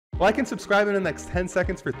Like and subscribe in the next 10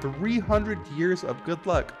 seconds for 300 years of good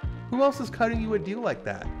luck. Who else is cutting you a deal like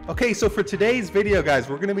that? Okay, so for today's video, guys,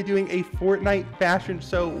 we're gonna be doing a Fortnite fashion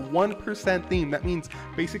show 1% theme. That means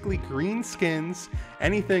basically green skins,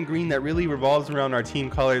 anything green that really revolves around our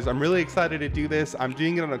team colors. I'm really excited to do this. I'm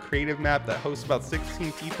doing it on a creative map that hosts about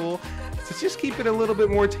 16 people. So just keep it a little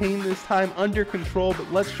bit more tame this time, under control,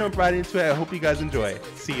 but let's jump right into it. I hope you guys enjoy.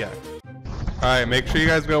 See ya. All right, make sure you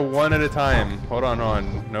guys go one at a time. Hold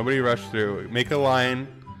on. Nobody rush through. Make a line.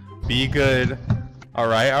 Be good. All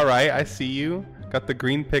right, I see you. Got the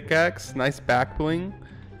green pickaxe, nice back bling.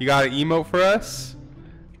 You got an emote for us?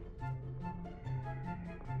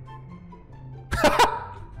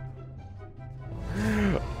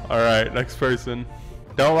 All right, next person.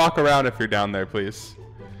 Don't walk around if you're down there, please.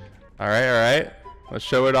 All right. Let's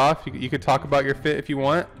show it off. You can talk about your fit if you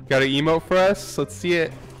want. Got an emote for us? Let's see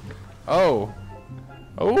it. Oh,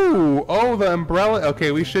 the umbrella.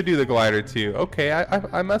 Okay, we should do the glider too. Okay,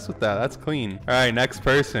 I mess with that. That's clean. All right, next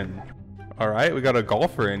person. All right, we got a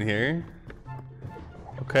golfer in here.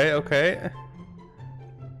 Okay.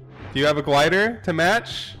 Do you have a glider to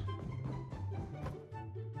match?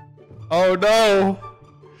 Oh no.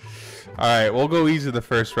 All right, we'll go easy the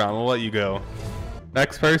first round. We'll let you go.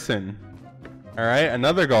 Next person. All right,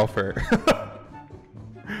 another golfer.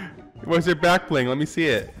 Where's your back bling? Let me see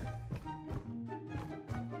it.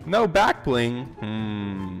 No back bling.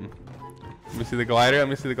 Let me see the glider.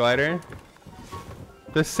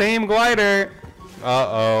 The same glider.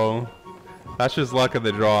 Uh-oh. That's just luck of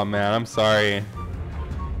the draw, man. I'm sorry.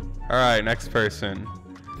 All right, next person.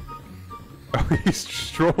 Oh, he's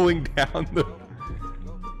strolling down the...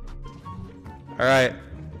 All right.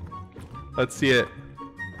 Let's see it.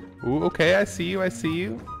 Ooh, okay, I see you. All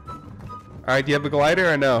right, do you have a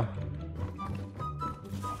glider or no?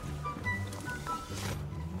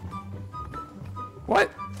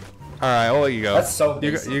 What? All right, I'll let you go. That's so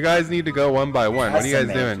basic. You guys need to go one by one. What are you guys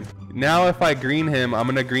doing? Now if I green him, I'm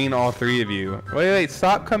gonna green all three of you. Wait,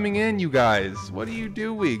 stop coming in, you guys. What are you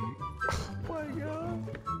doing? Oh my god.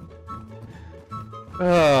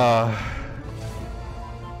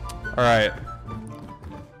 All right.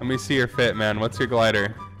 Let me see your fit, man. What's your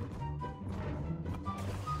glider?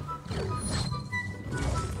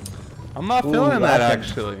 I'm not feeling that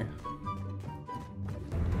actually.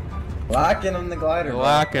 Lacking on the glider.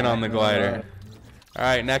 Lacking on the glider. All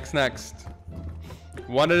right, next.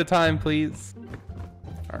 One at a time, please.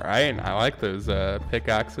 All right, I like those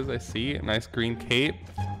pickaxes. I see a nice green cape.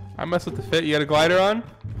 I mess with the fit. You got a glider on?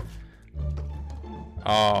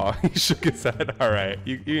 Oh, he shook his head. All right,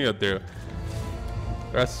 you can go through.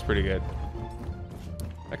 The rest is pretty good.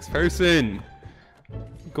 Next person.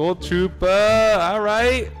 Gold Trooper. All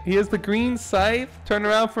right, he has the green scythe. Turn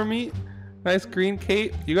around for me. Nice green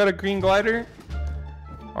cape. You got a green glider?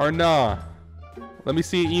 Or nah? Let me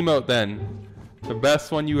see an emote then. The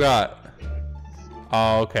best one you got.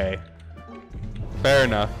 Oh, okay. Fair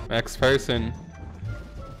enough. Next person.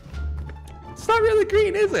 It's not really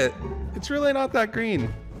green, is it? It's really not that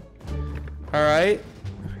green. All right.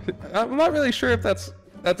 I'm not really sure if that's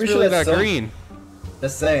really that green.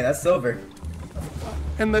 Just saying, that's silver.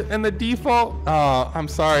 And the default. Oh, I'm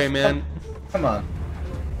sorry, man. Come on.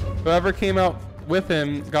 Whoever came out with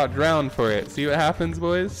him got drowned for it. See what happens,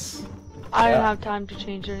 boys? I don't have time to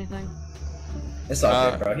change anything. It's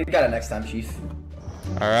all good, bro. He got it next time, Chief.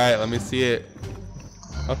 All right, let me see it.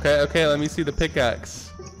 Okay, let me see the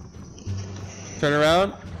pickaxe. Turn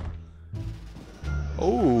around.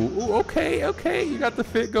 Oh, okay. You got the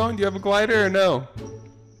fit going. Do you have a glider or no?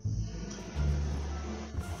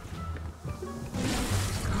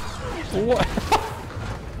 What?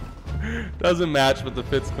 Doesn't match, but the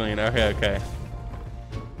fit's clean. Okay.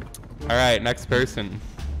 All right, next person.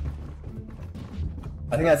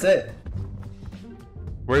 I think that's it.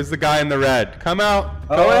 Where's the guy in the red? Come out.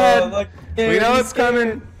 Go ahead. Look, we know it's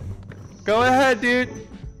coming. Go ahead, dude.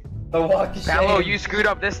 The walk of shame. Hello, you screwed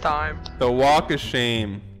up this time. The walk of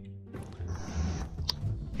shame.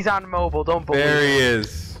 He's on mobile, don't believe There he him.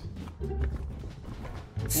 is.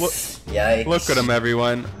 Look, Yikes. look at him,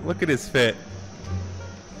 everyone. Look at his fit.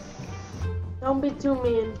 Don't be too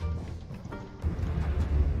mean.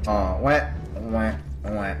 Oh, wah.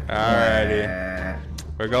 Alrighty.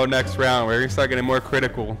 We're going next round. We're gonna start getting more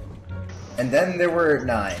critical. And then there were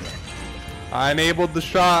 9. I enabled the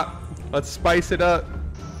shop. Let's spice it up.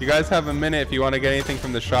 You guys have a minute if you want to get anything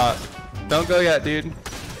from the shop. Don't go yet, dude.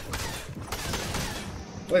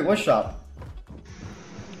 Wait, what shop?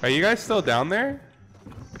 Are you guys still down there?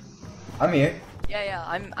 I'm here. Yeah,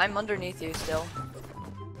 I'm underneath you still.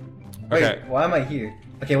 Wait, Okay. why am I here?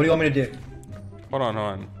 Okay, what do you want me to do? Hold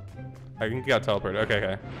on. I can get teleported. Okay,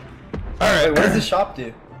 okay. All right. Wait, what does the shop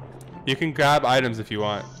do? You can grab items if you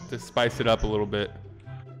want to spice it up a little bit.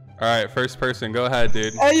 All right, first person. Go ahead,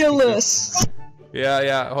 dude. Aeolus. Yeah,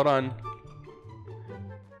 yeah. Hold on.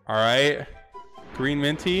 All right. Green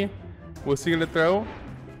minty. What's he gonna throw?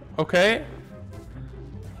 Okay.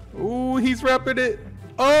 Ooh, he's repping it.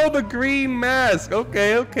 Oh, the green mask.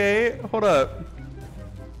 Okay, okay. Hold up.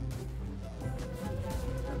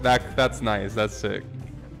 That's nice. That's sick.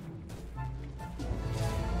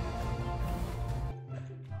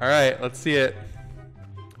 All right, let's see it.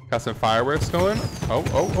 Got some fireworks going. Oh,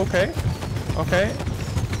 oh, okay. Okay.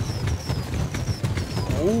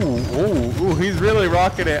 Ooh, ooh, ooh, he's really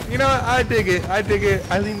rocking it. You know what? I dig it. I dig it.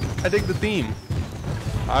 I dig the theme.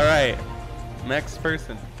 All right. Next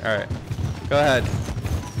person. All right. Go ahead.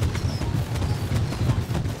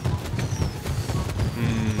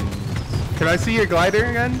 Can I see your glider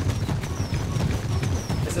again?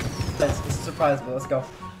 It's a surprise, but let's go.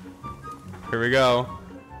 Here we go.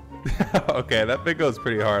 Okay, that bit goes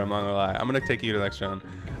pretty hard, I'm not gonna lie. I'm gonna take you to the next round.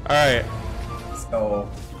 Alright. Let's go.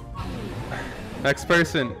 Next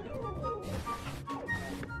person.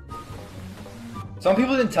 Some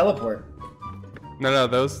people didn't teleport. No, no,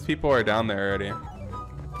 those people are down there already.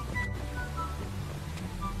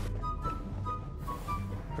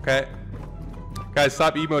 Okay. Guys,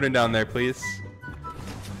 stop emoting down there, please.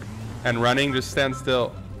 And running, just stand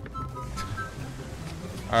still.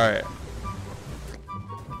 Alright.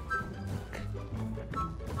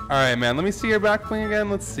 Alright, man, let me see your back bling again.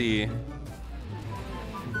 Let's see.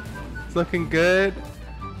 It's looking good.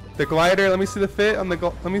 The glider, let me see the fit on the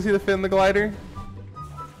let me see the fit on the glider.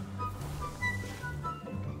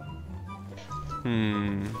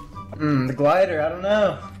 The glider, I don't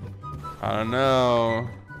know. I don't know.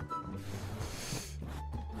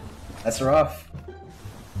 That's rough.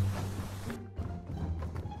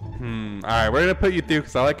 Alright, we're gonna put you through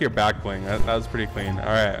because I like your back bling. That was pretty clean.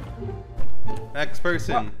 Alright. Next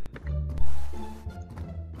person.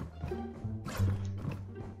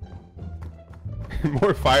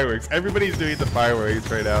 More fireworks. Everybody's doing the fireworks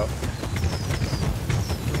right now.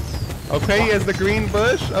 Okay, he has the green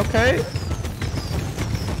bush. Okay.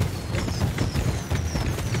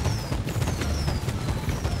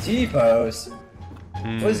 T-pose.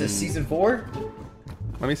 What is this, season 4?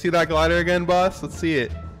 Let me see that glider again, boss. Let's see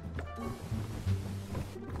it.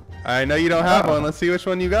 I know you don't have one. Let's see which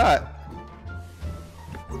one you got.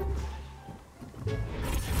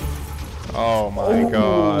 Oh my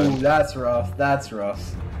god. That's rough. That's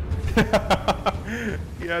rough.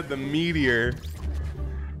 You had the meteor.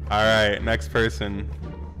 Alright, next person.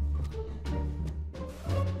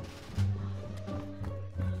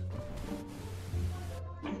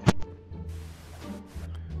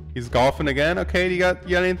 He's golfing again. Okay, you got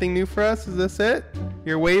anything new for us? Is this it?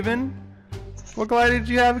 You're waving? What glider did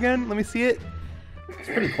you have again? Let me see it. It's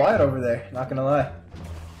pretty quiet over there, not gonna lie.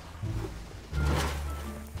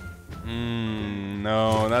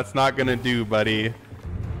 No, that's not gonna do, buddy.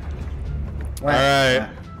 Alright.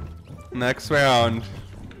 Next round.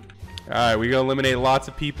 Alright, we gonna eliminate lots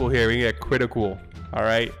of people here. We get critical.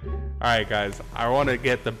 Alright. Alright, guys. I wanna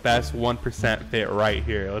get the best 1% fit right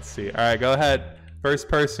here. Let's see. Alright, go ahead. First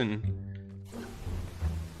person.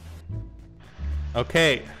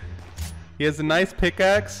 Okay. He has a nice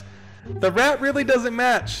pickaxe. The wrap really doesn't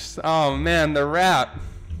match. Oh man, the wrap.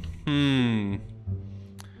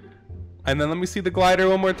 And then let me see the glider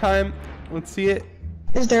one more time. Let's see it.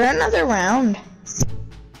 Is there another round?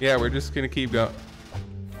 Yeah, we're just gonna keep going.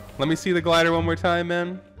 Let me see the glider one more time,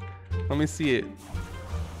 man. Let me see it.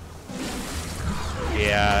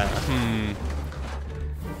 Yeah.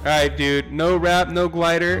 Alright, dude. No wrap, no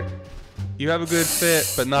glider. You have a good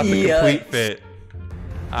fit, but not the complete fit.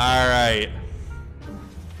 Alright.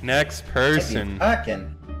 Next person.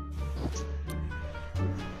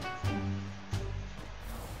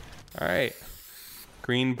 Alright.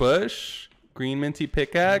 Green bush. Green minty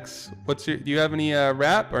pickaxe. What's your, do you have any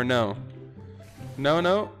wrap or no? No,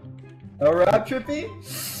 no? No wrap, Trippy?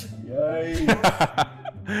 Yikes.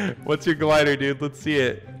 What's your glider, dude? Let's see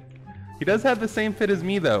it. He does have the same fit as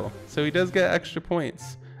me though, so he does get extra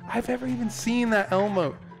points. I've never even seen that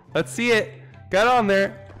Elmo. Let's see it. Get on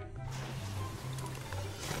there.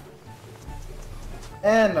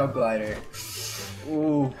 And no glider.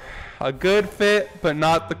 Ooh. A good fit, but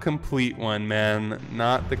not the complete one, man.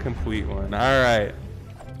 Not the complete one. Alright.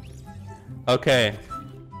 Okay.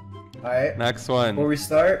 Alright. Next one. Before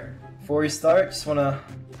we start, just wanna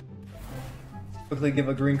quickly give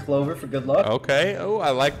a green clover for good luck. Okay. Oh, I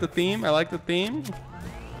like the theme. I like the theme.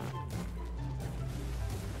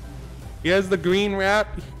 He has the green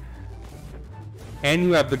wrap. And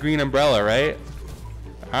you have the green umbrella, right?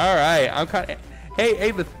 All right. I'm kind of.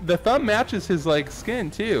 Hey, the thumb matches his like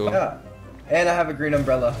skin too. Yeah. And I have a green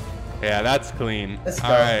umbrella. Yeah, that's clean. Let's go.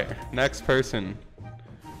 All right, next person.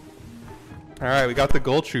 All right, we got the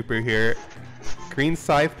gold trooper here. Green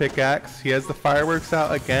scythe pickaxe. He has the fireworks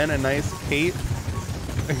out again. A nice cape.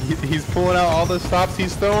 He's pulling out all the stops.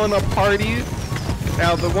 He's throwing a party.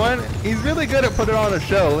 Now he's really good at putting on a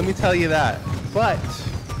show. Let me tell you that. But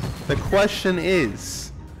the question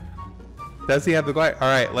is, does he have the glider? All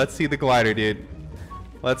right, let's see the glider, dude.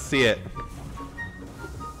 Let's see it.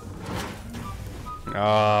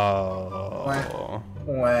 Oh.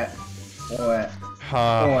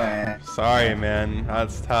 Sorry, man.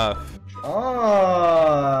 That's tough.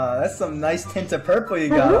 Oh, that's some nice tint of purple you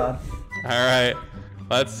got on. All right,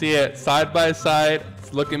 let's see it side by side.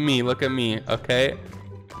 Look at me. Look at me. Okay.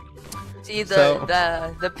 See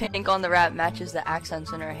the pink on the wrap matches the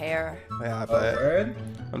accents in her hair. Yeah, but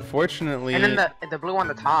unfortunately. And then the blue on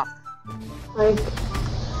the top. Like,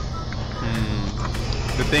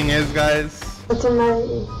 the thing is, guys, what's in my...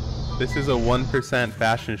 this is a 1%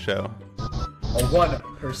 fashion show. A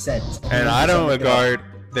 1%. And I don't regard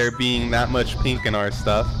there being that much pink in our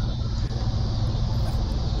stuff.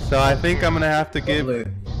 So I think I'm gonna have to give.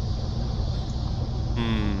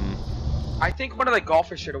 I think one of the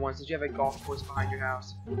golfers should have won since you have a golf course behind your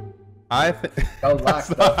house. I think.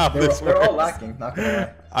 They're all lacking. Not gonna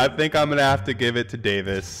lie. I think I'm gonna have to give it to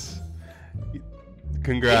Davis.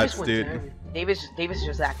 Congrats, dude. Davis is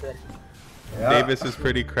just that good. Yeah. Davis is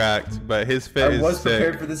pretty cracked, but his fit is sick. I was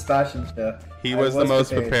prepared for this fashion show. He was the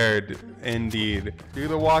most prepared, indeed. Do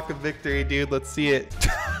the walk of victory, dude. Let's see it.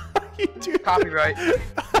 Copyright.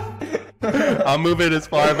 I'll move it as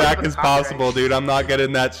far back as possible, dude. I'm not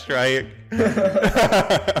getting that strike. All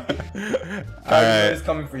right. It's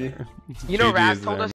coming for you. You know, Raz told us